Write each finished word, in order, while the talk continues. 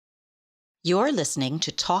You're listening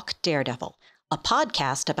to Talk Daredevil, a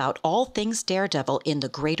podcast about all things Daredevil in the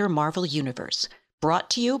greater Marvel Universe, brought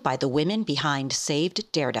to you by the women behind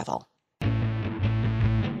Saved Daredevil.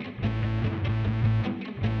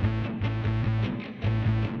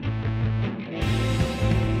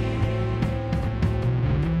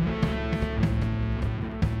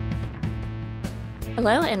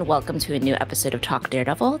 Hello and welcome to a new episode of Talk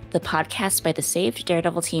Daredevil, the podcast by the Saved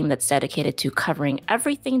Daredevil team that's dedicated to covering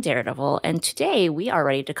everything Daredevil. And today we are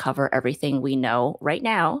ready to cover everything we know right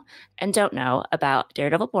now and don't know about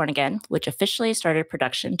Daredevil Born Again, which officially started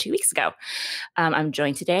production 2 weeks ago. I'm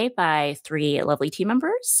joined today by three lovely team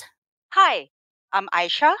members. Hi, I'm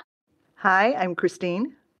Ayesha. Hi, I'm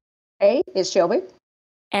Christine. Hey, it's Shelby.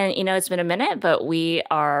 And, it's been a minute, but we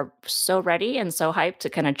are so ready and so hyped to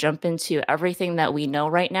kind of jump into everything that we know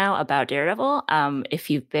right now about Daredevil. If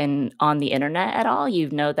you've been on the internet at all, you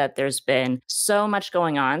know that there's been so much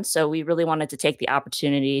going on. So we really wanted to take the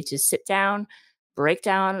opportunity to sit down, break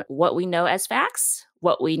down what we know as facts,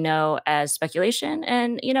 what we know as speculation,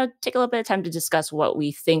 and, take a little bit of time to discuss what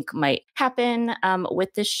we think might happen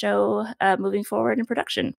with this show moving forward in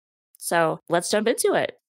production. So let's jump into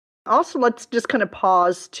it. Also, let's just kind of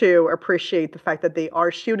pause to appreciate the fact that they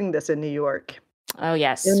are shooting this in New York. Oh,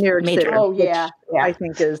 yes. In New York City. Oh, yeah. I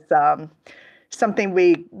think is something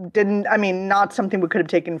we not something we could have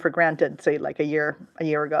taken for granted, say, like a year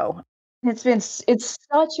ago. It's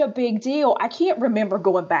such a big deal. I can't remember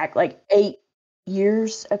going back like 8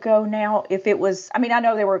 years ago now. If it was, I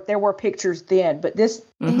know there were pictures then, but these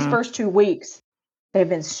first 2 weeks, there have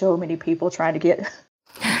been so many people trying to get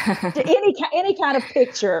to any kind of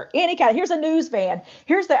picture, here's a news van,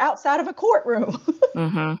 here's the outside of a courtroom.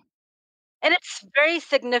 And it's very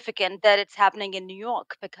significant that it's happening in New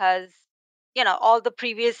York because, all the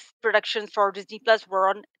previous productions for Disney Plus were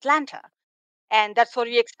on Atlanta. And that's what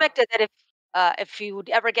we expected, that if you would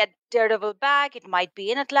ever get Daredevil back, it might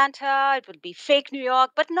be in Atlanta, it would be fake New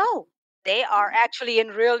York, but no, they are actually in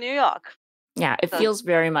real New York. Yeah, it feels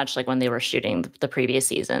very much like when they were shooting the previous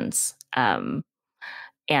seasons.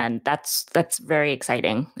 And that's very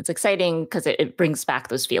exciting. It's exciting because it brings back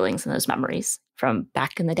those feelings and those memories from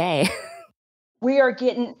back in the day. We are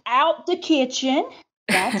getting out the kitchen.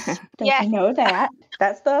 That's Yes. You know that.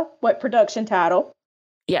 That's the production title?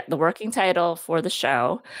 Yeah, the working title for the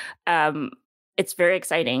show. It's very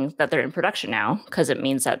exciting that they're in production now because it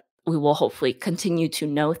means that we will hopefully continue to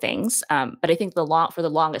know things. But I think for the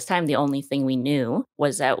longest time, the only thing we knew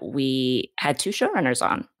was that we had two showrunners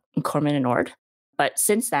on, Corman and Ord. But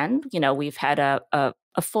since then, we've had a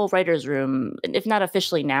full writer's room, if not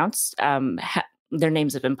officially announced. Their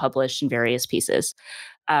names have been published in various pieces.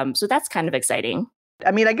 So that's kind of exciting.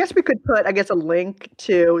 I guess we could put, a link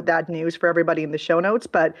to that news for everybody in the show notes.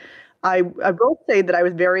 But I will say that I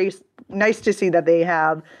was very nice to see that they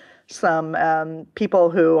have some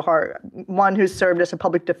people who are, one who's served as a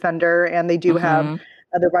public defender, and they do have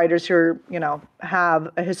other writers who,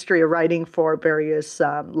 have a history of writing for various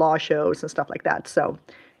law shows and stuff like that. So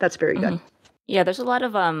that's very good. Yeah, there's a lot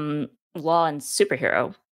of law and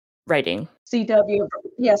superhero writing. CW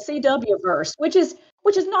verse, which is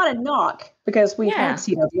not a knock because we've had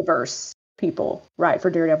CW verse people write for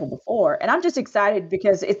Daredevil before, and I'm just excited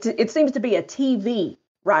because it seems to be a TV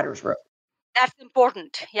writer's room. That's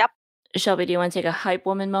important. Yep. Shelby, do you want to take a hype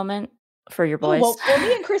woman moment for your boys? Well,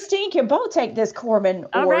 me and Christine can both take this Corman Ord.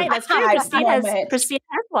 All right, that's true. Christine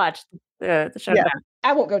has watched the show. Yeah.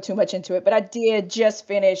 I won't go too much into it, but I did just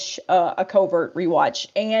finish a covert rewatch,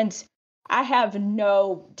 and I have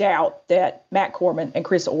no doubt that Matt Corman and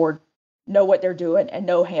Chris Ord know what they're doing and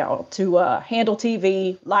know how to handle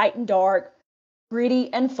TV, light and dark,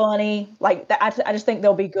 gritty and funny. Like I just think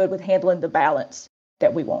they'll be good with handling the balance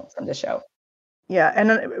that we want from the show. Yeah,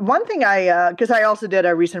 and one thing because I also did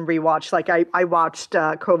a recent rewatch, like I watched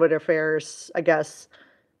Covert Affairs, I guess,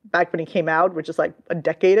 back when it came out, which is like a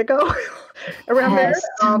decade ago, around there.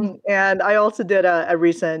 And I also did a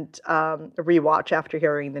recent rewatch after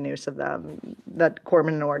hearing the news of them, that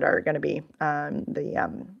Corman and Ord are going to be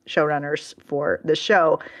the showrunners for the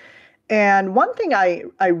show. And one thing I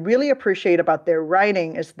really appreciate about their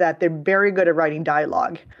writing is that they're very good at writing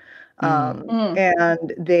dialogue.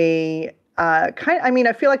 And they I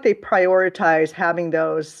feel like they prioritize having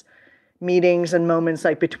those meetings and moments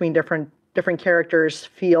like between different characters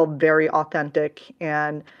feel very authentic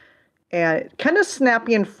and kind of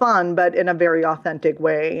snappy and fun, but in a very authentic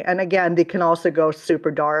way. And again, they can also go super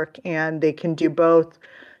dark, and they can do both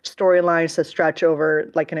storylines that stretch over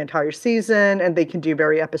like an entire season, and they can do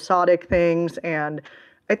very episodic things. And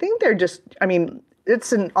I think they're just,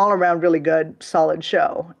 it's an all around really good, solid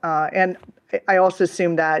show. And I also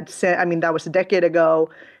assume that, that was a decade ago.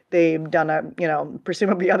 They've done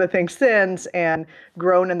presumably other things since and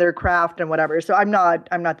grown in their craft and whatever. So I'm not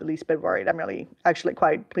the least bit worried. I'm really actually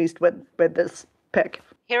quite pleased with this pick.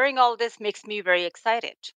 Hearing all this makes me very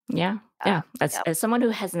excited. Yeah. As someone who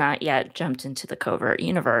has not yet jumped into the Covert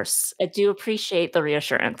universe, I do appreciate the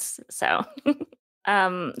reassurance. So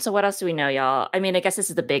so what else do we know, y'all? I mean, I guess this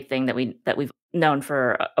is the big thing that we've known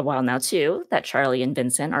for a while now too, that Charlie and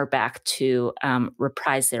Vincent are back to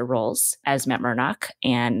reprise their roles as Matt Murdock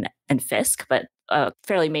and Fisk. But a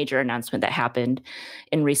fairly major announcement that happened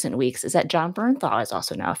in recent weeks is that John Bernthal is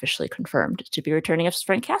also now officially confirmed to be returning as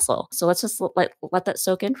Frank Castle. So let's just let that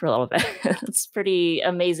soak in for a little bit. It's pretty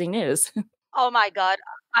amazing news. Oh my God,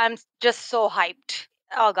 I'm just so hyped.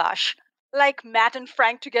 Oh gosh. Like Matt and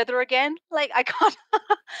Frank together again? Like, I can't.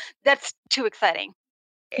 That's too exciting.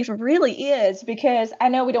 It really is, because I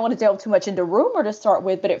know we don't want to delve too much into rumor to start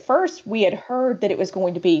with, but at first we had heard that it was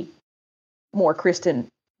going to be more Kristen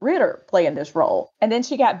Ritter playing this role. And then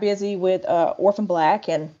she got busy with Orphan Black,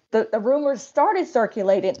 and the rumors started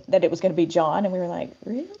circulating that it was going to be John, and we were like,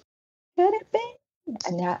 really? Could it be?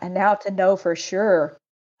 And now to know for sure.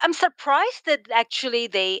 I'm surprised that actually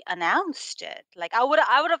they announced it. Like, I would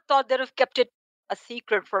have thought they'd have kept it a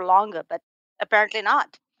secret for longer, but apparently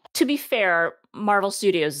not. To be fair, Marvel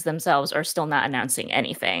Studios themselves are still not announcing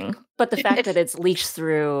anything. But the fact that it's leaked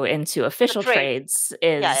through into official trades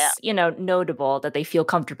is, notable, that they feel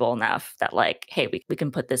comfortable enough that, like, hey, we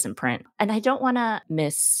can put this in print. And I don't want to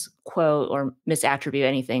misquote or misattribute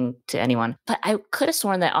anything to anyone, but I could have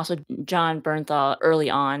sworn that also John Bernthal early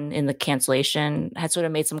on in the cancellation had sort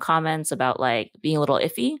of made some comments about, like, being a little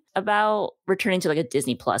iffy about returning to, like, a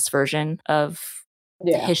Disney Plus version of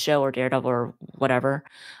his show or Daredevil or whatever.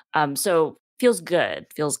 So feels good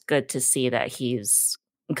to see that he's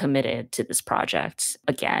committed to this project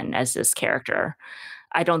again as this character.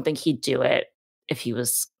 I don't think he'd do it if he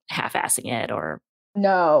was half-assing it or.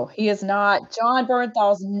 No, he is not. John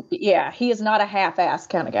Bernthal's, he is not a half-ass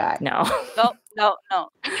kind of guy. No. No.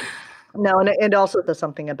 No, and it also does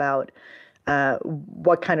something about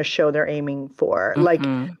what kind of show they're aiming for. Mm-hmm. Like,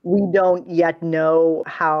 we don't yet know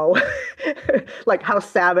how how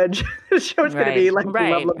savage the show is going to be, like the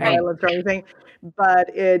level of violence or anything. But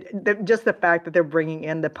just the fact that they're bringing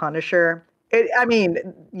in the Punisher,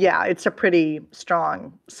 it's a pretty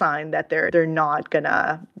strong sign that they're not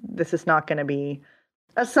gonna. This is not going to be,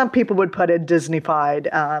 as some people would put it, Disneyfied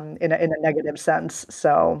in a negative sense.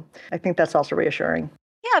 So I think that's also reassuring.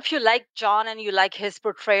 Yeah, if you like John and you like his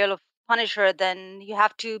portrayal of Punisher, then you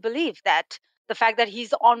have to believe that the fact that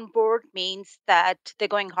he's on board means that they're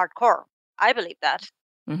going hardcore. I believe that.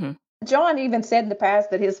 Mm-hmm. John even said in the past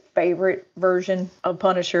that his favorite version of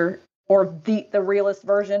Punisher, or the realest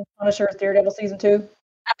version of Punisher, is Daredevil season 2.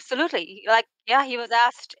 Absolutely. He was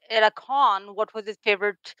asked at a con what was his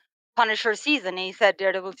favorite Punisher season, and he said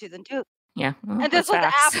Daredevil season 2. Yeah. Well, and this was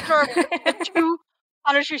after the 2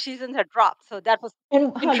 Punisher seasons had dropped, so that was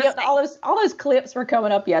interesting. All those clips were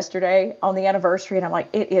coming up yesterday on the anniversary, and I'm like,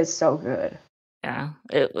 it is so good. Yeah,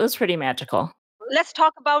 it was pretty magical. Let's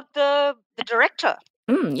talk about the director.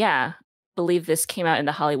 Yeah. I believe this came out in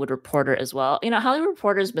the Hollywood Reporter as well. Hollywood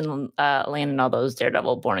Reporter's been landing all those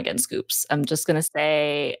Daredevil Born Again scoops. I'm just gonna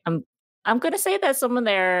say I'm gonna say that someone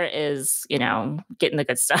there is, getting the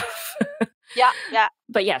good stuff. Yeah.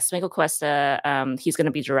 But yes, Michael Cuesta, he's going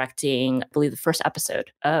to be directing, I believe, the first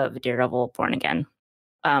episode of Daredevil Born Again,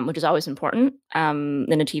 which is always important. In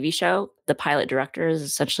a TV show, the pilot director is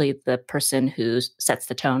essentially the person who sets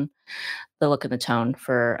the tone, the look and the tone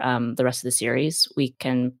for the rest of the series. We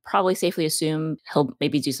can probably safely assume he'll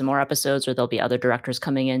maybe do some more episodes, or there'll be other directors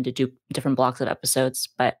coming in to do different blocks of episodes.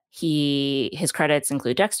 But his credits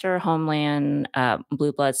include Dexter, Homeland,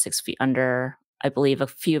 Blue Blood, 6 Feet Under. I believe a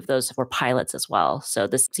few of those were pilots as well. So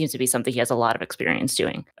this seems to be something he has a lot of experience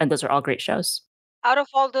doing. And those are all great shows. Out of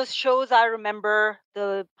all those shows, I remember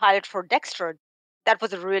the pilot for Dexter. That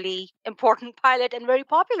was a really important pilot and very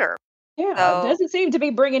popular. Yeah, it doesn't seem to be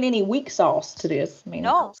bringing any weak sauce to this.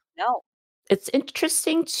 No. It's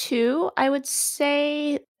interesting too, I would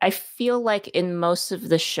say. I feel like in most of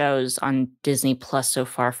the shows on Disney Plus so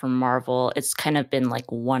far from Marvel, it's kind of been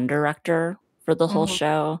like one director for the whole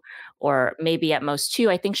show, or maybe at most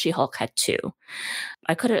 2. I think She-Hulk had 2.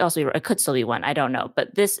 It could still be 1. I don't know.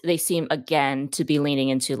 But they seem again to be leaning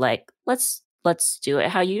into like, let's do it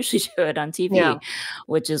how you usually do it on TV,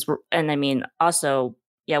 which is, and I mean, also,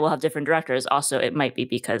 we'll have different directors. Also, it might be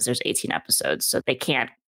because there's 18 episodes, so they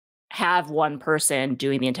can't have one person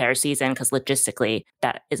doing the entire season because logistically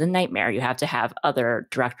that is a nightmare. You have to have other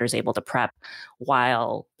directors able to prep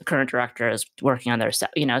while the current director is working on their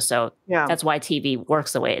stuff, so Yeah. that's why TV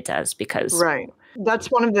works the way it does, because Right. That's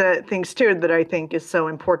one of the things too that I think is so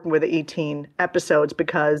important with the 18 episodes,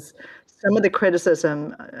 because some of the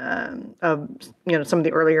criticism of some of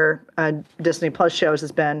the earlier Disney Plus shows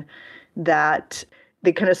has been that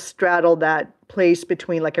they kind of straddle that place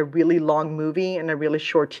between like a really long movie and a really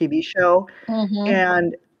short TV show.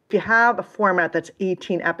 And if you have a format that's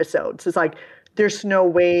 18 episodes, it's like there's no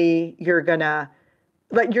way you're gonna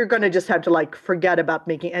just have to like forget about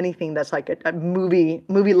making anything that's like a movie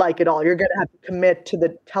like at all. You're gonna have to commit to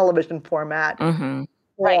the television format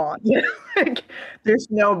Right. on. Like, there's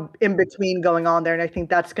no in between going on there, and I think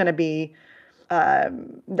that's gonna be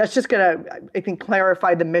that's just gonna, I think,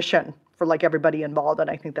 clarify the mission for like everybody involved, and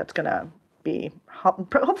I think that's gonna be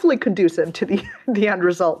hopefully conducive to the end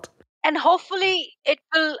result. And hopefully it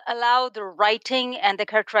will allow the writing and the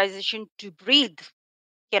characterization to breathe.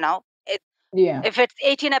 Yeah. If it's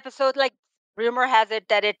 18 episodes, like rumor has it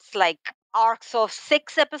that it's like arcs of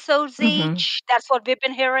 6 episodes each. That's what we've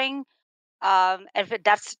been hearing. If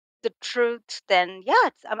that's the truth, then yeah,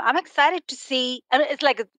 I'm excited to see. And it's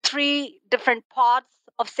like 3 different parts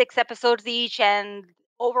of 6 episodes each, and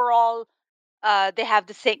overall, they have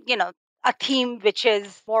the same, a theme which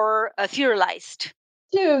is more serialized.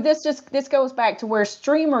 Too, this goes back to where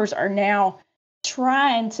streamers are now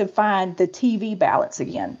trying to find the TV balance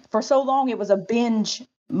again. For so long, it was a binge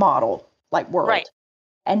model like world. Right.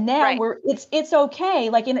 And now Right. it's okay.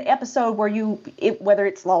 Like in an episode where whether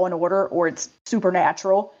it's Law and Order or it's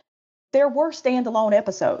Supernatural, there were standalone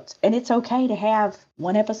episodes, and it's okay to have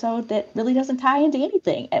one episode that really doesn't tie into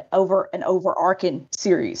anything over an overarching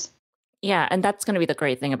series. Yeah, and that's going to be the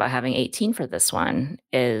great thing about having 18 for this one,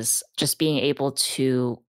 is just being able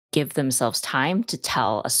to give themselves time to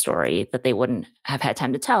tell a story that they wouldn't have had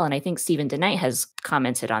time to tell. And I think Stephen DeKnight has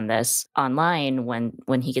commented on this online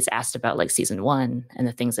when he gets asked about like season 1 and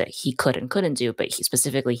the things that he could and couldn't do. But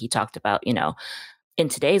he talked about, in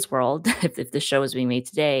today's world, if the show was being made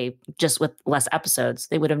today, just with less episodes,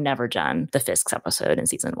 they would have never done the Fisk's episode in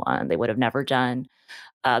season 1. They would have never done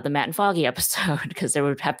the Matt and Foggy episode, because there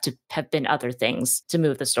would have to have been other things to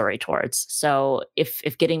move the story towards. So if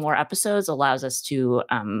getting more episodes allows us to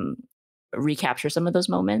recapture some of those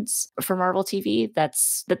moments for Marvel TV,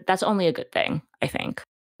 that's only a good thing, I think.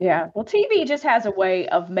 Yeah. Well, TV just has a way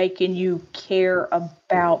of making you care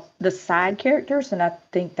about the side characters. And I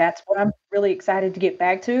think that's what I'm really excited to get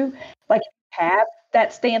back to. Like, have that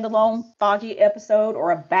standalone Foggy episode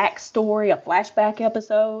or a backstory, a flashback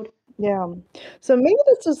episode. Yeah. So maybe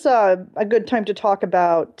this is a good time to talk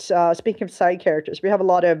about, speaking of side characters, we have a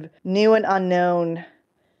lot of new and unknown,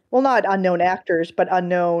 well, not unknown actors, but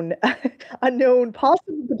unknown,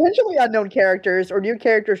 possibly, potentially unknown characters, or new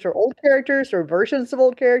characters, or old characters, or versions of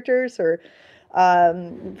old characters, or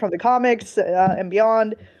from the comics and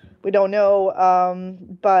beyond. We don't know.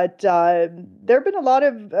 But there have been a lot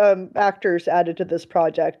of actors added to this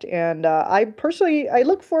project. And I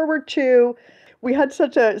look forward to, we had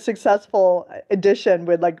such a successful addition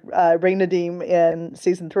with like Ray Nadeem in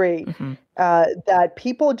season 3 that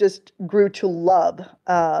people just grew to love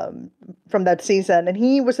from that season. And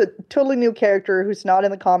he was a totally new character who's not in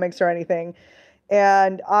the comics or anything.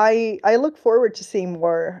 And I look forward to seeing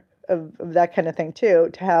more of that kind of thing too,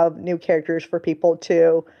 to have new characters for people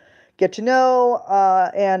to get to know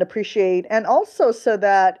and appreciate. And also so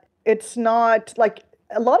that it's not like,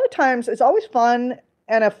 a lot of times it's always fun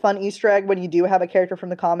and a fun Easter egg when you do have a character from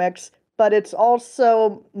the comics, but it's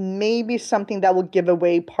also maybe something that will give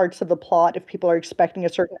away parts of the plot if people are expecting a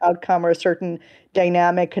certain outcome or a certain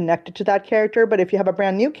dynamic connected to that character. But if you have a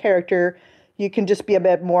brand new character, you can just be a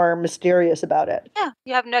bit more mysterious about it. Yeah,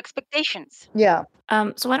 you have no expectations. Yeah.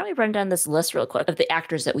 So why don't we run down this list real quick of the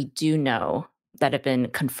actors that we do know that have been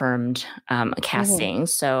confirmed casting.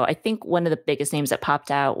 So I think one of the biggest names that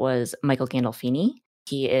popped out was Michael Gandolfini.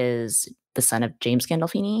 He is the son of James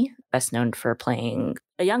Gandolfini, best known for playing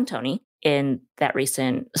a young Tony in that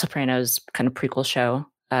recent Sopranos kind of prequel show,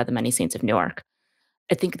 The Many Saints of Newark.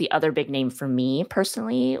 I think the other big name for me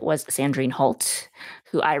personally was Sandrine Holt,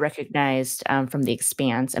 who I recognized from The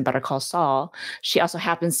Expanse and Better Call Saul. She also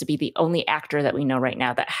happens to be the only actor that we know right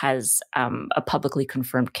now that has a publicly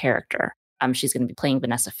confirmed character. She's going to be playing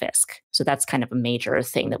Vanessa Fisk. So that's kind of a major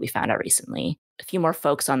thing that we found out recently. A few more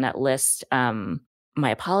folks on that list. My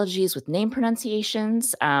apologies with name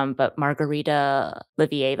pronunciations, but Margarita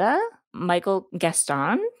Livieva, Michael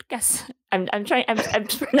Gaston, I'm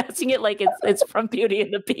pronouncing it like it's from Beauty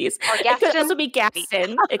and the Beast. Or It could Gaston. also be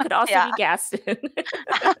Gaston. It could also Yeah. be Gaston.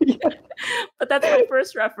 But that's my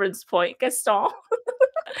first reference point, Gaston.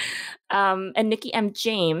 And Nikki M.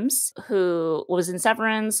 James, who was in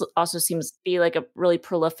Severance, also seems to be like a really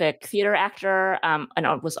prolific theater actor, and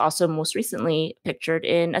was also most recently pictured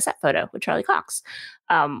in A Set Photo with Charlie Cox,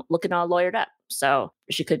 looking all lawyered up. So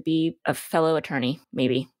she could be a fellow attorney,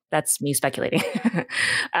 maybe. That's me speculating.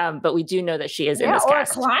 But we do know that she is in this or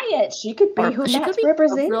cast. a client. She could be who She could Matt's be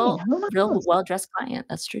representing. a Who real knows? well-dressed client.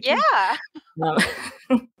 That's true too. Yeah.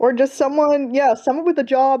 Or just someone with a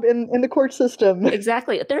job in the court system.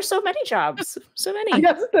 Exactly. There's so many jobs. So many.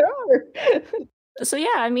 Yes, there are. So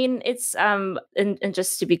yeah, I mean, it's and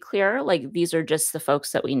just to be clear, like these are just the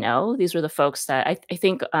folks that we know. These were the folks that I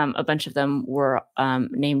think a bunch of them were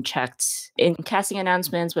name checked in casting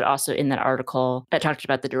announcements, but also in that article that talked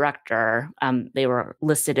about the director. They were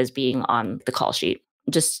listed as being on the call sheet.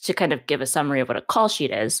 Just to kind of give a summary of what a call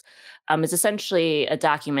sheet is essentially a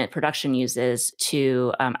document production uses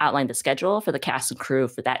to outline the schedule for the cast and crew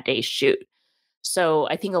for that day's shoot. So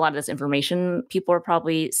I think a lot of this information people are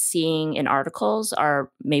probably seeing in articles are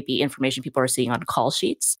maybe information people are seeing on call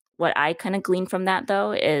sheets. What I kind of glean from that,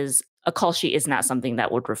 though, is a call sheet is not something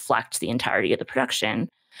that would reflect the entirety of the production.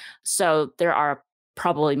 So there are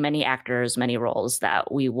probably many actors, many roles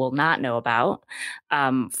that we will not know about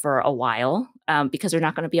for a while because they're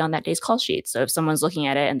not going to be on that day's call sheet. So if someone's looking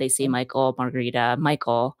at it and they see Michael, Margarita,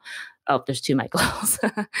 Michael, oh, there's two Michaels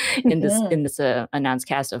in this announced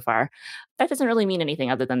cast so far. That doesn't really mean anything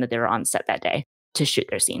other than that they were on set that day to shoot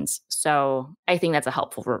their scenes. So I think that's a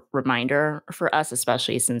helpful reminder for us,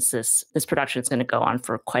 especially since this production is going to go on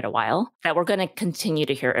for quite a while, that we're going to continue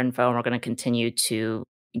to hear info and we're going to continue to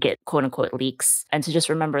get quote unquote leaks, and to just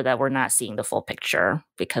remember that we're not seeing the full picture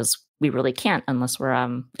because we really can't unless we're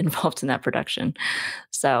involved in that production.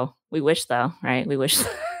 So we wish though, right? We wish.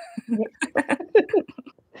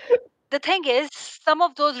 The thing is, some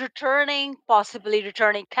of those possibly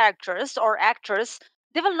returning characters or actors,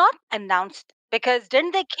 they will not announce it because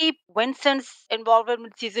didn't they keep Winston's involvement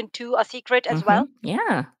with season 2 a secret as well?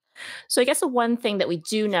 Yeah. So I guess the one thing that we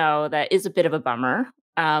do know that is a bit of a bummer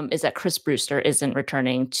is that Chris Brewster isn't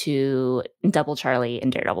returning to Double Charlie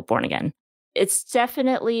and Daredevil Born Again. It's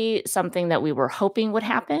definitely something that we were hoping would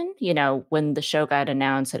happen. You know, when the show got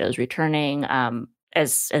announced that it was returning,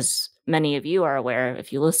 as many of you are aware,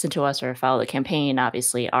 if you listen to us or follow the campaign,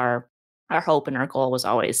 obviously our hope and our goal was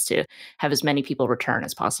always to have as many people return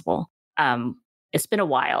as possible. It's been a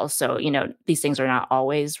while, so these things are not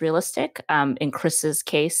always realistic. In Chris's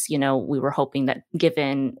case, we were hoping that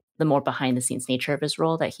given the more behind the scenes nature of his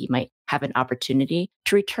role, that he might have an opportunity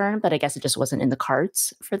to return, but I guess it just wasn't in the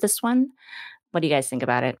cards for this one. What do you guys think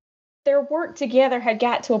about it? Their work together had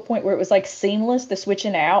got to a point where it was like seamless, the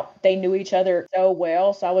switching out. They knew each other so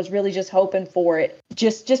well. So I was really just hoping for it,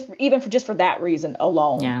 just for that reason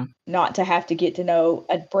alone. Yeah. Not to have to get to know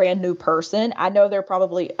a brand new person. I know there are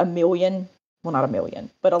probably a million, well, not a million,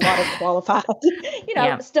 but a lot of qualified,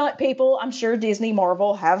 stunt people. I'm sure Disney,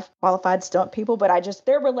 Marvel have qualified stunt people, but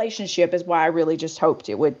their relationship is why I really just hoped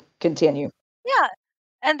it would continue. Yeah.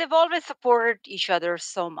 And they've always supported each other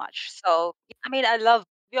so much. So, I mean,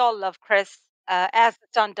 we all love Chris as the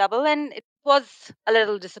stunt double, and it was a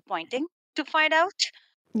little disappointing to find out.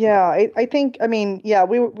 Yeah, I think,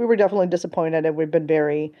 we were definitely disappointed, and we've been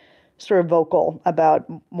very sort of vocal about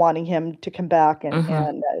wanting him to come back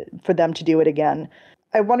and for them to do it again.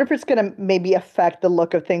 I wonder if it's going to maybe affect the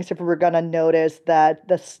look of things, if we're going to notice that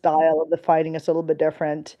the style of the fighting is a little bit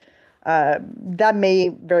different. That may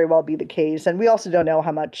very well be the case, and we also don't know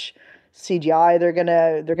how much CGI they're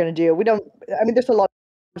gonna do. There's a lot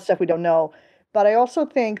of stuff we don't know, but I also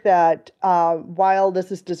think that while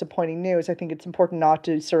this is disappointing news, I think it's important not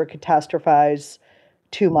to sort of catastrophize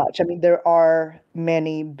too much. I mean, there are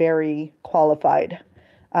many very qualified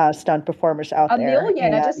stunt performers out there. A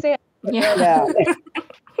million, I just said. Yeah.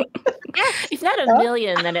 If not a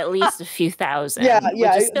million, then at least a few thousand.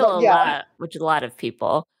 Which is still a lot, which is a lot of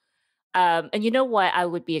people. And you know what? I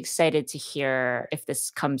would be excited to hear if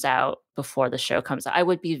this comes out before the show comes out. I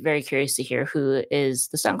would be very curious to hear who is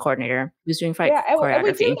the stunt coordinator who's doing fight choreography. And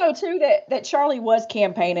we do know too that Charlie was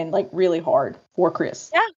campaigning like really hard for Chris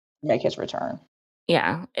to make his return.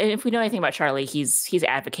 Yeah, and if we know anything about Charlie, he's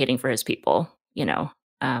advocating for his people.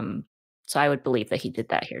 So I would believe that he did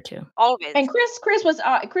that here too. Always. And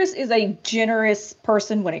Chris is a generous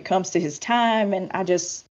person when it comes to his time, and I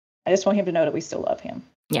just want him to know that we still love him.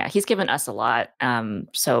 Yeah, he's given us a lot.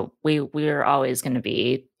 So we're always going to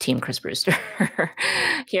be Team Chris Brewster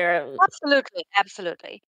here.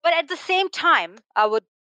 Absolutely. But at the same time, I would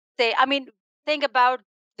say, I mean, thing about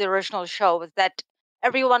the original show was that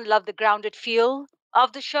everyone loved the grounded feel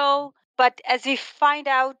of the show. But as we find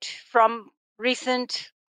out from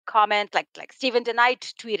recent comment, like Stephen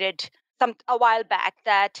DeKnight tweeted a while back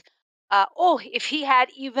that, if he had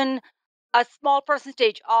even a small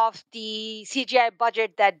percentage of the CGI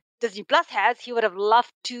budget that Disney Plus has, he would have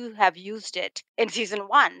loved to have used it in season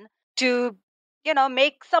 1 to,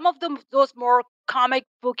 make some of those more comic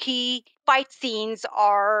booky fight scenes,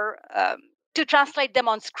 or to translate them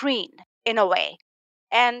on screen in a way.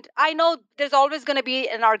 And I know there's always going to be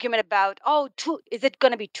an argument about, is it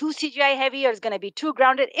going to be too CGI heavy or is it going to be too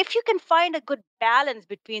grounded? If you can find a good balance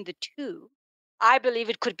between the two, I believe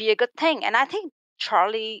it could be a good thing. And I think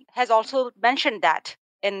Charlie has also mentioned that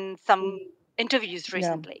in some interviews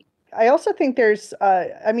recently. I also think there's,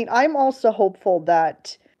 I'm also hopeful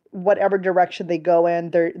that whatever direction they go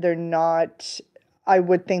in, they're not. I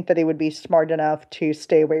would think that they would be smart enough to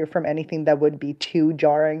stay away from anything that would be too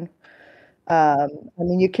jarring.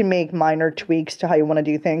 You can make minor tweaks to how you want to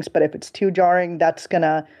do things, but if it's too jarring, that's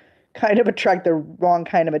gonna kind of attract the wrong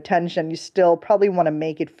kind of attention. You still probably want to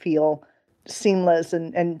make it feel seamless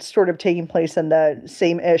and sort of taking place in the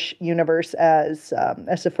same-ish universe as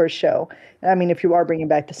the first show. I mean, if you are bringing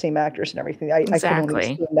back the same actors and everything, I can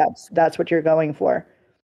only assume that's what you're going for.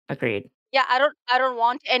 Agreed. Yeah, I don't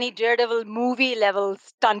want any Daredevil movie level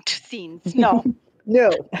stunt scenes. No.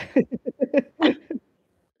 No.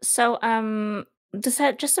 So, does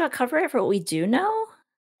that just about cover it for what we do know?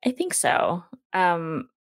 I think so.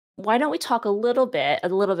 Why don't we talk a little bit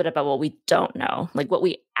about what we don't know, like what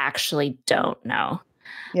we actually don't know?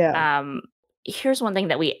 Yeah. Here's one thing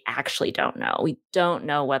that we actually don't know. We don't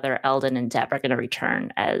know whether Eldon and Deb are going to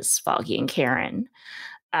return as Foggy and Karen.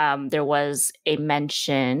 There was a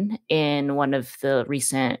mention in one of the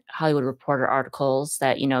recent Hollywood Reporter articles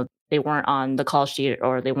that, they weren't on the call sheet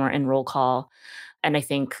or they weren't in roll call. And I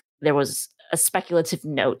think there was a speculative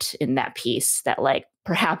note in that piece that, like,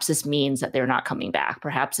 perhaps this means that they're not coming back.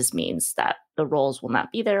 Perhaps this means that the roles will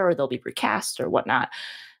not be there or they'll be recast or whatnot.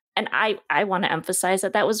 And I want to emphasize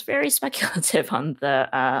that was very speculative on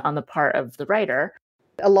the part of the writer.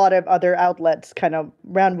 A lot of other outlets kind of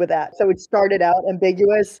ran with that. So it started out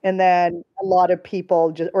ambiguous, and then a lot of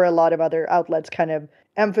people or a lot of other outlets kind of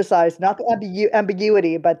emphasized not the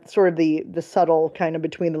ambiguity, but sort of the subtle kind of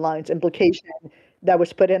between the lines implication that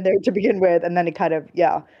was put in there to begin with, and then it kind of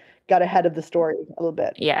got ahead of the story a little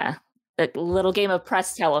bit. Yeah, the little game of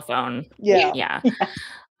press telephone. Yeah.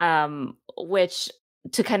 Which,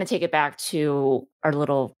 to kind of take it back to our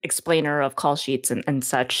little explainer of call sheets and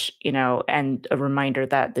such, and a reminder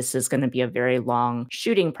that this is going to be a very long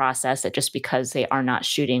shooting process, that just because they are not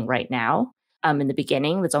shooting right now, in the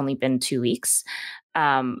beginning, it's only been 2 weeks,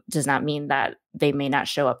 does not mean that they may not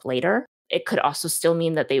show up later. It could also still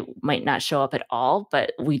mean that they might not show up at all,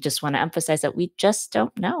 but we just want to emphasize that we just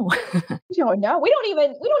don't know. We don't know. We don't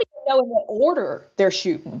even know in what order they're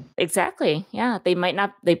shooting. Exactly. Yeah. They might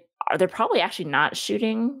not, they're probably actually not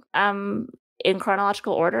shooting in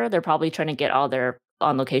chronological order. They're probably trying to get all their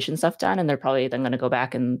on location stuff done, and they're probably then going to go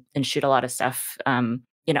back and shoot a lot of stuff on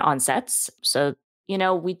sets. So,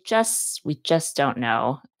 we just don't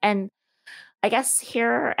know. And I guess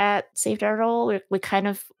here at Save Daredevil, we kind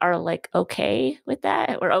of are like okay with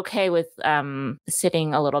that. We're okay with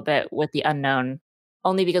sitting a little bit with the unknown,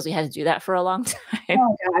 only because we had to do that for a long time.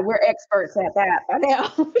 Oh God, we're experts at that by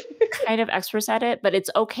now. Kind of experts at it, but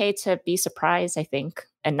it's okay to be surprised, I think,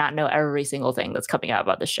 and not know every single thing that's coming out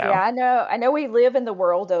about the show. Yeah, I know we live in the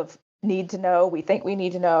world of need to know. We think we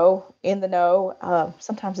need to know, in the know.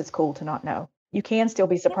 Sometimes it's cool to not know. You can still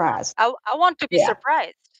be surprised. I want to be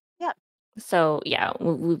surprised. Yeah. So, yeah,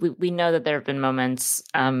 we know that there have been moments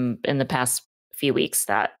in the past few weeks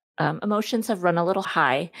that emotions have run a little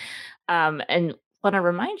high. And want to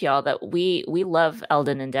remind y'all that we love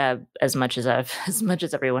Eldon and Deb as much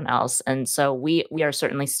as everyone else. And so we are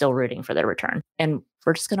certainly still rooting for their return. And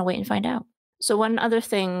we're just going to wait and find out. So one other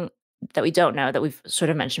thing that we don't know, that we've sort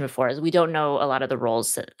of mentioned before, is we don't know a lot of the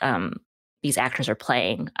roles that these actors are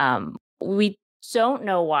playing. We don't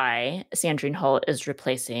know why Sandrine Holt is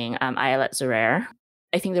replacing Ayelet Zurer.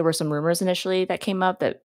 I think there were some rumors initially that came up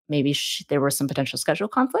that maybe there were some potential schedule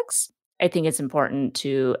conflicts. I think it's important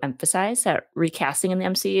to emphasize that recasting in the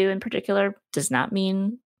MCU in particular does not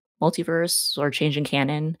mean multiverse or changing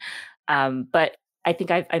canon. But I think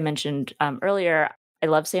I mentioned earlier, I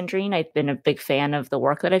love Sandrine. I've been a big fan of the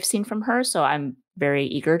work that I've seen from her, so I'm very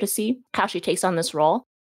eager to see how she takes on this role.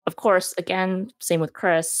 Of course, again, same with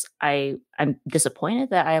Chris. I'm disappointed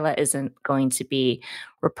that Isla isn't going to be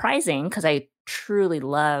reprising, because I truly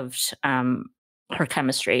loved her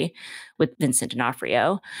chemistry with Vincent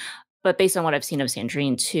D'Onofrio. But based on what I've seen of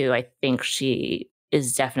Sandrine too, I think she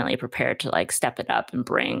is definitely prepared to like step it up and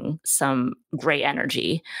bring some great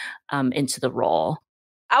energy into the role.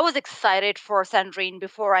 I was excited for Sandrine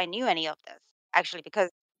before I knew any of this, actually, because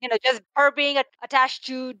just her being attached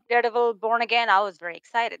to Daredevil Born Again, I was very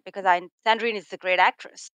excited because Sandrine is a great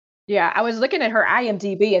actress. Yeah, I was looking at her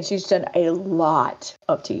IMDb and she's done a lot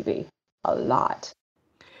of TV. A lot.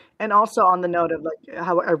 And also on the note of like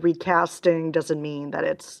how a recasting doesn't mean that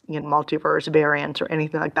it's multiverse variants or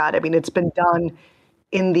anything like that. I mean, it's been done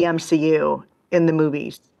in the MCU in the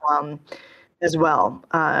movies as well,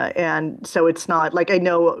 and so it's not like I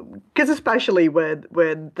know because especially with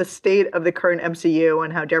the state of the current MCU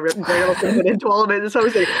and how Daredevil can fit into all of it. It's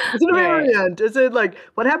always like, is it a variant? Is it like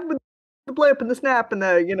what happened with the blip and the snap and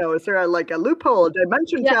the is there like a loophole,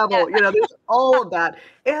 dimension travel? There's all of that,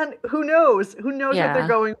 and who knows what they're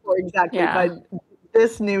going for exactly. But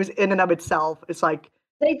this news in and of itself is like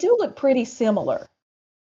they do look pretty similar.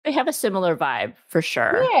 They have a similar vibe for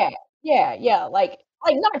sure. Yeah. Like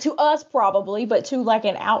not to us probably, but to like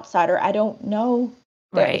an outsider, I don't know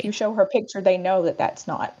that if you show her picture, they know that that's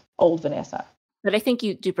not old Vanessa. But I think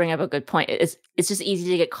you do bring up a good point. It's just easy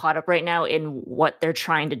to get caught up right now in what they're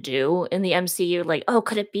trying to do in the MCU. Like, oh,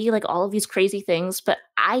 could it be like all of these crazy things? But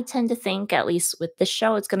I tend to think, at least with this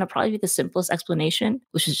show, it's going to probably be the simplest explanation,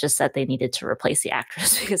 which is just that they needed to replace the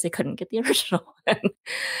actress because they couldn't get the original.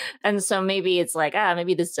 And so maybe it's like,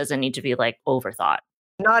 maybe this doesn't need to be like overthought.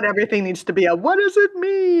 Not everything needs to be a what does it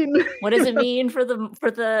mean? What does it mean for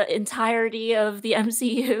the entirety of the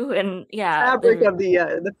MCU? And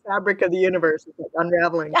the fabric of the universe is like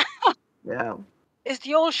unraveling. Yeah. Is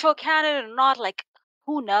the old show canon or not? Like,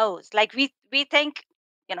 who knows? Like we think,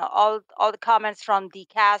 all the comments from the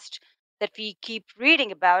cast that we keep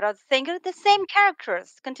reading about are saying the same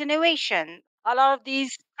characters, continuation. A lot of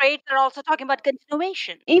these trades are also talking about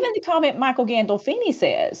continuation. Even the comment Michael Gandolfini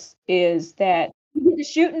says is that we get to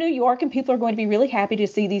shoot in New York and people are going to be really happy to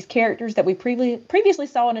see these characters that we previously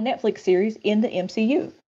saw in a Netflix series in the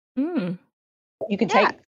MCU. You can take...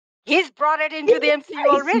 He's brought it into the MCU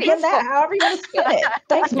already. Spin that however you want to spin it.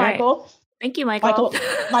 Thanks, Michael. Thank you, Michael.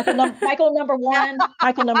 Michael number one.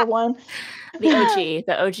 Michael number one. The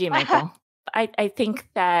OG Michael. I think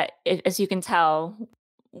that, as you can tell,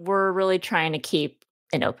 we're really trying to keep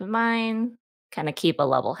an open mind, kind of keep a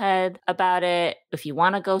level head about it. If you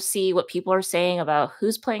want to go see what people are saying about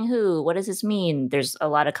who's playing who, what does this mean? There's a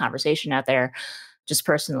lot of conversation out there. Just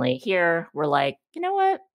personally here, we're like, you know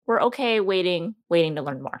what? We're okay waiting to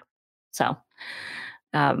learn more. So,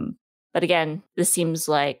 but again, this seems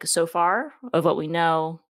like so far of what we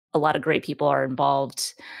know, a lot of great people are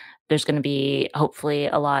involved. There's going to be hopefully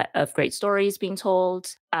a lot of great stories being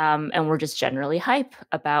told. And we're just generally hype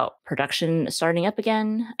about production starting up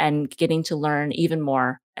again and getting to learn even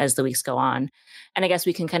more as the weeks go on. And I guess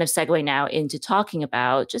we can kind of segue now into talking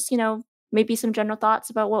about just, maybe some general thoughts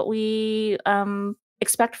about what we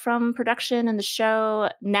expect from production and the show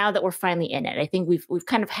now that we're finally in it. I think we've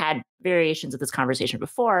kind of had variations of this conversation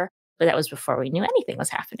before, but that was before we knew anything was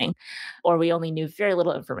happening, or we only knew very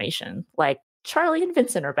little information. Like, Charlie and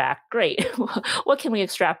Vincent are back. Great. What can we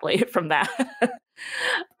extrapolate from that?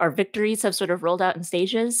 Our victories have sort of rolled out in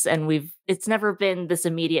stages, and it's never been this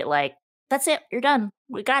immediate, like, that's it, you're done.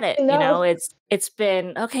 We got it. No. It's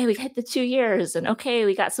been, okay, we hit the 2 years, and okay,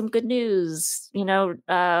 we got some good news. We're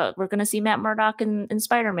going to see Matt Murdock in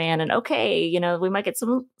Spider-Man, and okay, we might get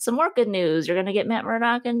some more good news. You're going to get Matt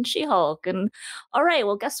Murdock and She-Hulk, and all right,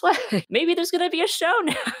 well, guess what? Maybe there's going to be a show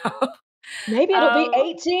now. Maybe it'll be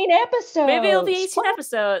 18 episodes. Maybe it'll be 18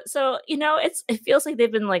 episodes. So, it feels like they've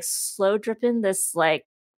been like slow dripping this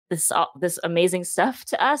amazing stuff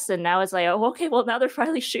to us. And now it's like, oh, okay, well, now they're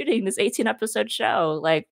finally shooting this 18 episode show.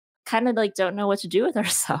 Like, kind of like don't know what to do with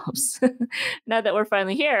ourselves now that we're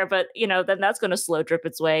finally here. But, then that's going to slow drip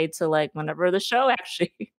its way to like whenever the show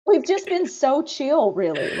actually. We've just been so chill,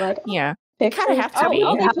 really. Like, yeah. They kind of have to be.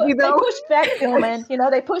 They pushed back filming.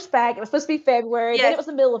 They pushed back. It was supposed to be February. Yes. Then it was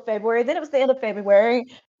the middle of February. Then it was the end of February.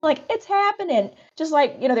 Like, it's happening. Just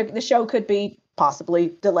like, the show could be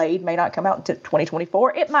possibly delayed, may not come out until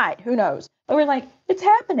 2024. It might. Who knows? But we're like, it's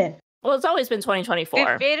happening. Well, it's always been 2024.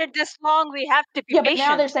 We've waited this long. We have to be patient. But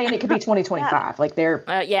now they're saying it could be 2025. Like, they're...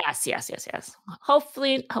 Yes.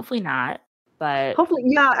 Hopefully not. But hopefully,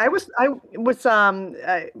 yeah. I was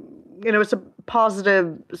it was a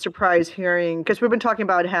positive surprise hearing, because we've been talking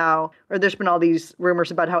about there's been all these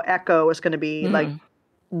rumors about how Echo is going to be like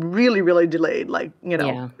really, really delayed. Like,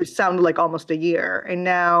 It sounded like almost a year. And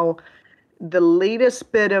now the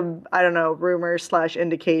latest bit of, I don't know, rumor /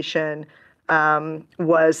 indication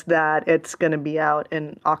was that it's going to be out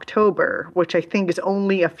in October, which I think is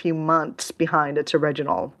only a few months behind its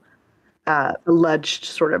original alleged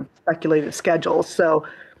sort of speculated schedule. So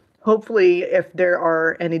hopefully, if there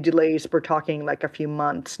are any delays, we're talking like a few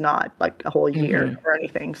months, not like a whole year or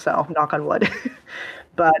anything. So knock on wood.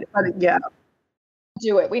 but yeah.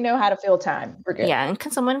 Do it. We know how to fill time. We're good. Yeah, and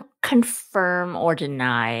can someone confirm or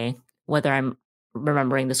deny whether I'm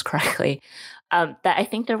remembering this correctly? That I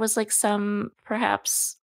think there was like some,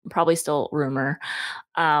 perhaps, probably still rumor,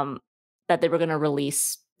 that they were going to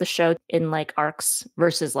release the show in like arcs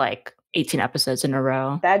versus like 18 episodes in a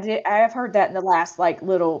row. I have heard that in the last like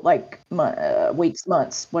little like weeks,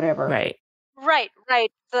 months, whatever. Right. Right.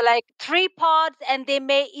 So like 3 pods, and there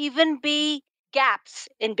may even be gaps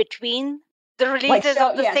in between the Like releases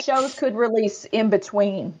of the 6 shows could release in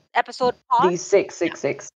between episode pods. these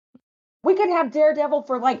 666. We could have Daredevil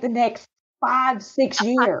for like the next 5-6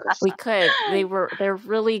 years. We could. They're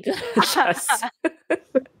really good at just.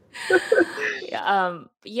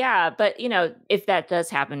 Yeah, but if that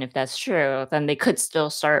does happen, if that's true, then they could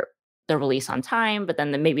still start the release on time, but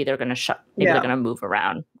then maybe they're going to they're going to move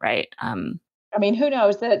around, right? I mean, who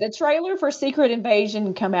knows? The trailer for Secret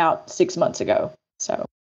Invasion come out 6 months ago, so.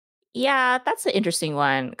 Yeah, that's an interesting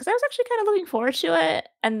one because I was actually kind of looking forward to it,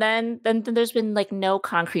 and then there's been like no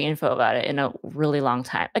concrete info about it in a really long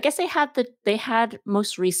time. I guess they had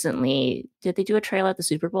most recently. Did they do a trailer at the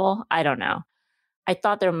Super Bowl? I don't know. I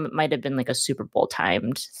thought there might have been like a Super Bowl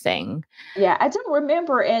timed thing. Yeah, I don't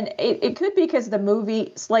remember, and it could be because the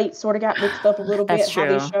movie slate sort of got mixed up a little bit. That's How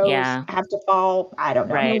these true, shows yeah. have to fall. I don't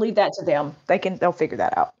know. I'm Right. gonna leave that to them. They'll figure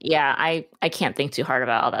that out. Yeah, I can't think too hard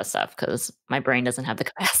about all that stuff because my brain doesn't have the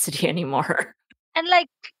capacity anymore. And like,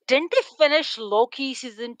 didn't they finish Loki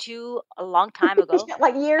season 2 a long time ago?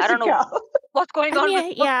 Like years I don't ago. know what's going on. I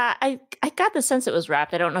mean, yeah, I got the sense it was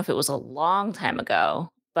wrapped. I don't know if it was a long time ago,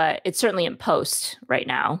 but it's certainly in post right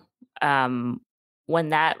now. When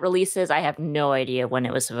that releases, I have no idea when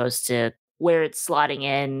it was supposed to, where it's slotting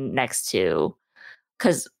in next to,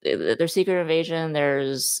 because there's Secret Invasion.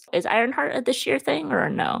 Is Ironheart a this year thing or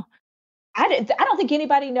no? I don't think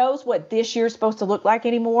anybody knows what this year's supposed to look like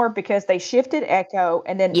anymore because they shifted Echo,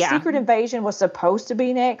 and then Secret Invasion was supposed to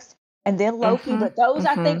be next, and then Loki. But those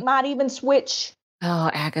I think might even switch. Oh,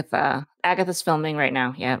 Agatha. Agatha's filming right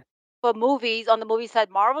now. Yeah. For movies, on the movie side,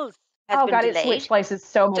 Marvel's has been delayed. It switched places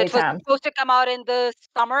so many it was times. supposed to come out in the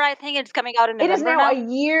summer, I think. It's coming out in November It is now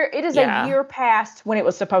a year. It is a year past when it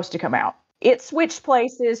was supposed to come out. It switched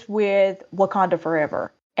places with Wakanda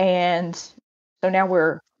Forever, and so now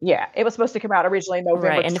it was supposed to come out originally in November.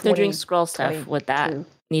 Right, and if they're doing scroll stuff, would that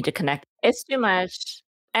need to connect? It's too much.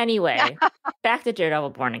 Anyway, back to Daredevil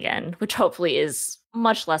Born Again, which hopefully is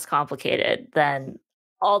much less complicated than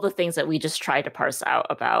all the things that we just tried to parse out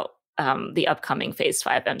about the upcoming Phase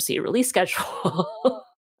 5 MCU release schedule.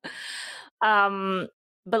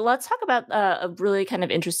 But let's talk about a really kind of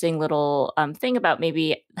interesting little thing about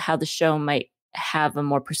maybe how the show might have a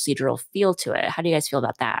more procedural feel to it. How do you guys feel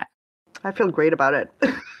about that? I feel great about it.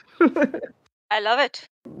 I love it.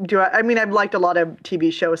 I mean, I've liked a lot of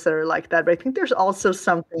TV shows that are like that, but I think there's also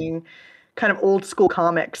something kind of old school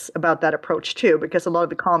comics about that approach too, because a lot of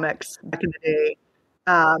the comics back in the day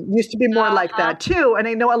used to be more like that too. And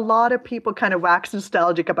I know a lot of people kind of wax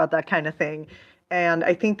nostalgic about that kind of thing. And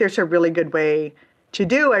I think there's a really good way to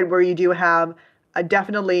do it where you do have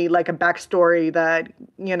definitely like a backstory that,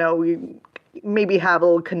 you maybe have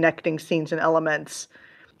little connecting scenes and elements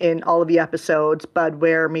in all of the episodes, but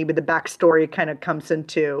where maybe the backstory kind of comes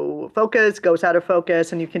into focus, goes out of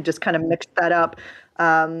focus, and you can just kind of mix that up.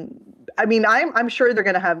 I mean, I'm sure they're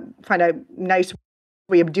going to find a nice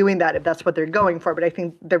way of doing that if that's what they're going for, but I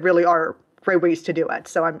think there really are great ways to do it.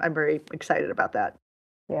 So I'm very excited about that.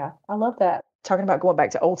 Yeah, I love that. Talking about going back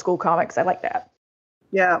to old school comics, I like that.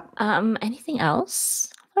 Yeah. Anything else,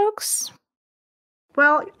 folks?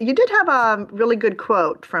 Well, you did have a really good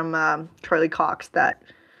quote from Charlie Cox that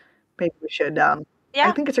maybe we should. I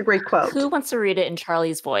think it's a great quote. Who wants to read it in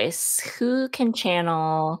Charlie's voice? Who can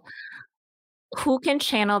channel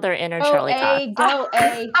their inner Charlie Cox? Go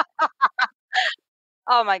A.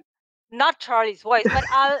 Oh my, not Charlie's voice, but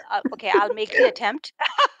I'll make the attempt.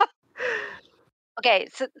 Okay,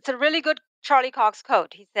 so it's a really good Charlie Cox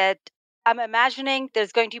quote. He said, "I'm imagining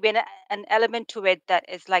there's going to be an element to it that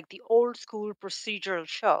is like the old school procedural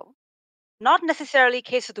show. Not necessarily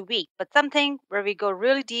case of the week, but something where we go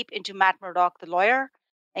really deep into Matt Murdock, the lawyer,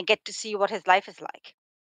 and get to see what his life is like.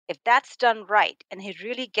 If that's done right and he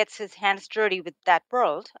really gets his hands dirty with that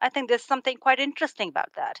world, I think there's something quite interesting about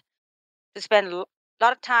that. To spend a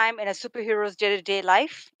lot of time in a superhero's day-to-day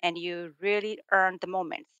life, and you really earn the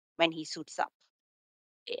moments. when he suits up.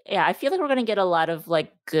 Yeah, I feel like we're gonna get a lot of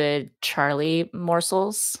like good Charlie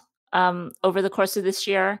morsels over the course of this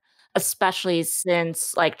year, especially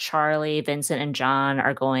since like Charlie, Vincent, and John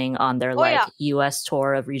are going on their Oh yeah, like US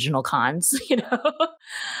tour of regional cons,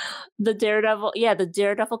 the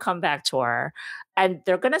Daredevil comeback tour. And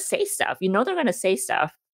they're gonna say stuff. They're gonna say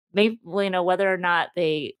stuff. Maybe whether or not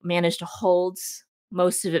they manage to hold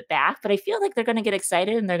most of it back, but I feel like they're gonna get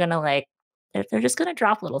excited and they're gonna like they're just gonna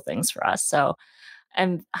drop little things for us. So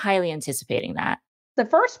I'm highly anticipating that. The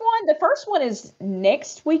first one is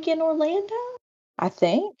next week in Orlando, I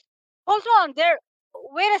think. hold on.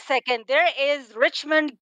 Wait a second. There is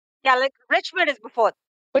Richmond. Yeah, like Richmond is before.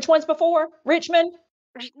 Which one's before? Richmond?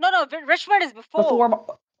 No, Richmond is before.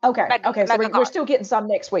 Okay. Okay. So we're MegaCon. still getting some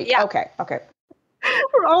next week. Yeah. Okay.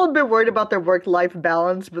 We're all a bit worried about their work-life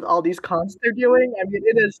balance with all these cons they're doing. I mean,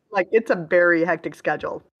 it is like it's a very hectic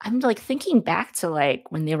schedule. I'm like thinking back to like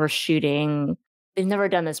when they were shooting. They've never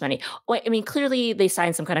done this many. Well, I mean, clearly they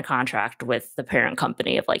signed some kind of contract with the parent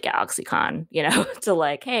company of like GalaxyCon, to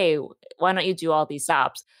like, hey, why don't you do all these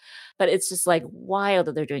stops? But it's just like wild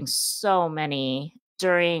that they're doing so many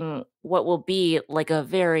during what will be like a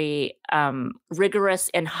very rigorous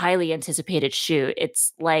and highly anticipated shoot.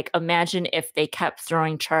 It's like, imagine if they kept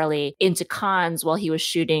throwing Charlie into cons while he was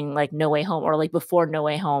shooting like No Way Home or like before No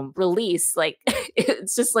Way Home release. Like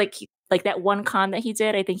it's just like that one con that he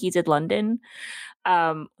did. I think he did London.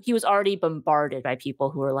 He was already bombarded by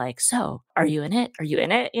people who were like, so are you in it? Are you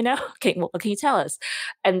in it? What can you tell us?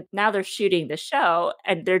 And now they're shooting the show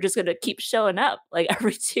and they're just going to keep showing up like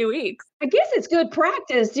every 2 weeks. I guess it's good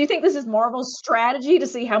practice. Do you think this is Marvel's strategy to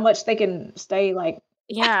see how much they can stay like?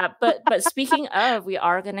 Yeah, but speaking of, we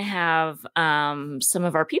are going to have some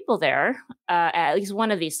of our people there at least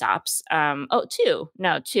one of these stops. Two.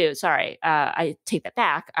 Sorry, I take that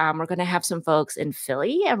back. We're going to have some folks in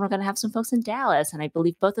Philly and we're going to have some folks in Dallas, and I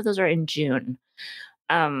believe both of those are in June.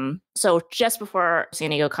 So just before San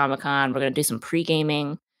Diego Comic-Con, we're going to do some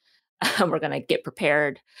pre-gaming. We're going to get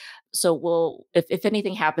prepared. So if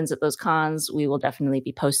anything happens at those cons, we will definitely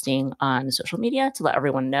be posting on social media to let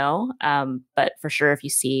everyone know. But for sure, if you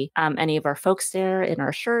see any of our folks there in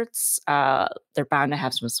our shirts, they're bound to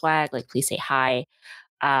have some swag. Like, please say hi.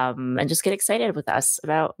 And just get excited with us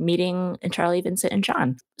about meeting Charlie, Vincent, and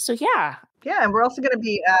John. So yeah. Yeah, and we're also going to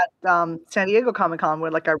be at San Diego Comic-Con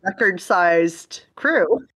with like a record-sized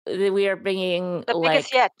crew. We are bringing The like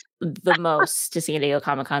biggest yet. the most to San Diego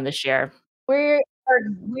Comic-Con this year. We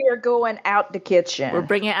are going out the kitchen. We're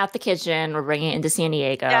bringing it out the kitchen. We're bringing it into San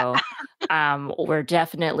Diego. Yeah. We're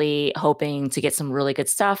definitely hoping to get some really good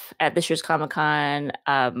stuff at this year's Comic-Con.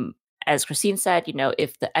 As Christine said,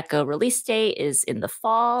 if the Echo release date is in the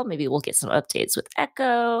fall, maybe we'll get some updates with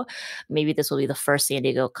Echo. Maybe this will be the first San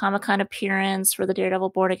Diego Comic-Con appearance for the Daredevil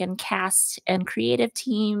Born Again cast and creative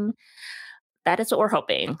team. That is what we're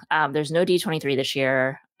hoping. There's no D23 this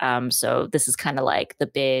year. So this is kind of like the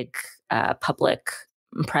big public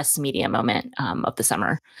press media moment of the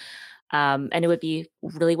summer. And it would be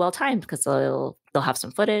really well timed because they'll have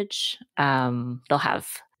some footage. They'll have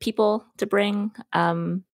people to bring.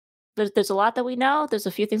 There's a lot that we know. There's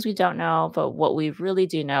a few things we don't know. But what we really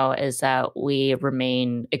do know is that we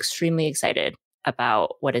remain extremely excited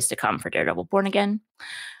about what is to come for Daredevil Born Again.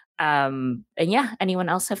 And yeah, anyone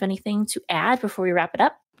else have anything to add before we wrap it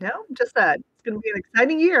up? No, just that. It's going to be an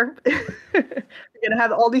exciting year. We're going to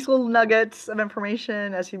have all these little nuggets of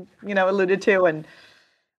information, as you alluded to, and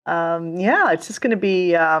it's just going to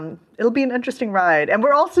be it'll be an interesting ride. And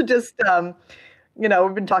we're also just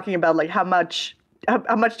we've been talking about like how much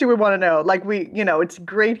do we want to know? Like it's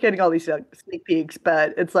great getting all these sneak peeks,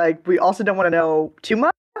 but it's like we also don't want to know too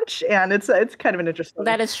much, and it's kind of an interesting.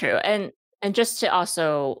 That is true, and just to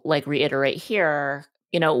also like reiterate here,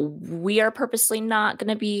 we are purposely not going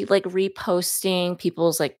to be like reposting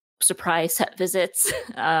people's like surprise set visits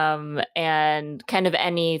and kind of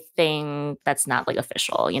anything that's not like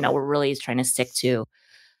official. We're really trying to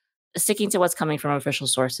sticking to what's coming from official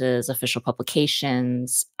sources, official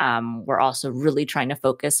publications. We're also really trying to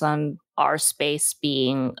focus on our space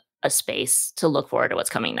being a space to look forward to what's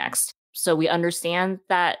coming next. So we understand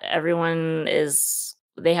that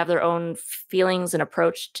they have their own feelings and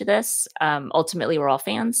approach to this. Ultimately, we're all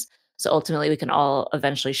fans. So ultimately, we can all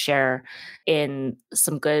eventually share in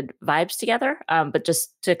some good vibes together. But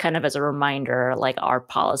just to kind of as a reminder, like our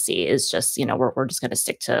policy is just, we're just going to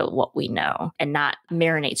stick to what we know and not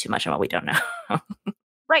marinate too much on what we don't know.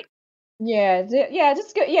 Right. Yeah,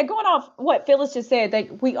 just go, yeah, going off what Phyllis just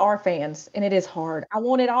said, we are fans and it is hard. I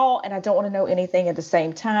want it all and I don't want to know anything at the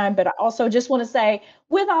same time. But I also just want to say,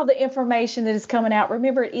 with all the information that is coming out,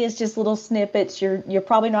 remember it is just little snippets. You're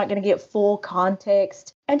probably not going to get full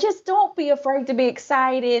context. And just don't be afraid to be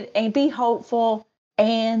excited and be hopeful.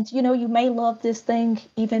 And you may love this thing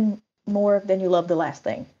even more than you love the last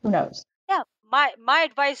thing. Who knows? Yeah, my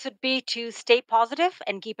advice would be to stay positive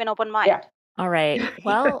and keep an open mind. Yeah. All right.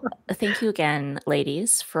 Well, thank you again,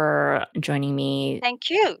 ladies, for joining me. Thank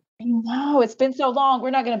you. No, it's been so long.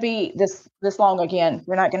 We're not going to be this long again.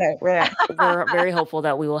 We're Very hopeful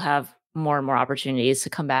that we will have more and more opportunities to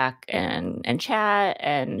come back and chat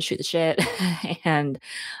and shoot the shit and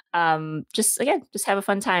just have a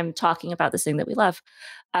fun time talking about this thing that we love.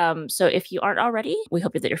 So if you aren't already, we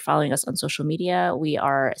hope that you're following us on social media. We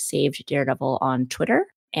are Saved Daredevil on Twitter,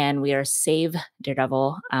 and we are Save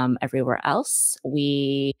Daredevil everywhere else.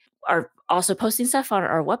 We are also posting stuff on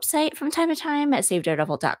our website from time to time at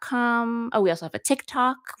savedaredevil.com. Oh, we also have a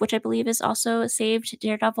TikTok, which I believe is also Saved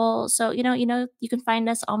Daredevil. So, you can find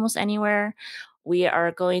us almost anywhere. We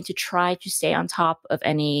are going to try to stay on top of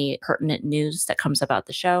any pertinent news that comes about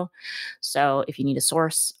the show. So if you need a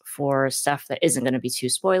source for stuff that isn't going to be too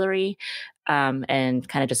spoilery and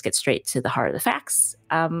kind of just get straight to the heart of the facts,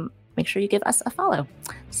 make sure you give us a follow.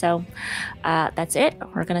 So that's it.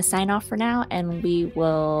 We're going to sign off for now, and we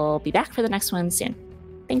will be back for the next one soon.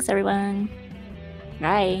 Thanks, everyone.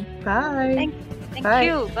 Bye. Bye. Thank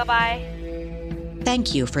you. Bye-bye.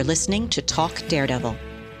 Thank you for listening to Talk Daredevil.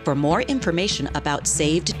 For more information about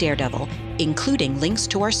Saved Daredevil, including links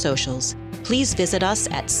to our socials, please visit us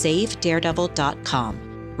at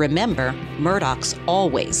savedaredevil.com. Remember, Murdochs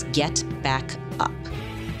always get back up.